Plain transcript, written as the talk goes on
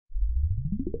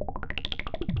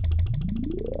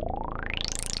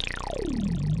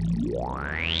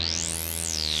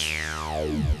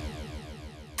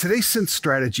Today's synth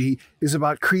strategy is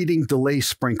about creating delay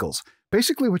sprinkles.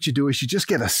 Basically what you do is you just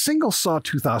get a single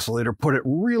sawtooth oscillator, put it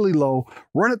really low,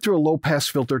 run it through a low-pass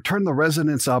filter, turn the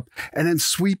resonance up, and then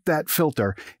sweep that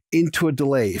filter into a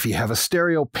delay. If you have a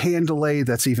stereo pan delay,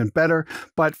 that's even better.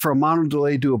 But for a mono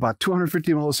delay, do about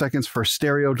 250 milliseconds. For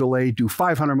stereo delay, do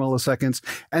 500 milliseconds.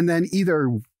 And then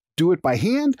either do it by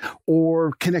hand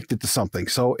or connect it to something.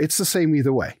 So it's the same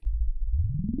either way.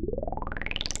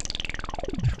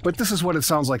 But this is what it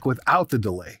sounds like without the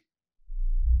delay.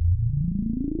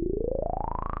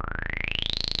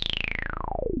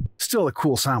 Still a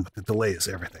cool sound, but the delay is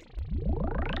everything.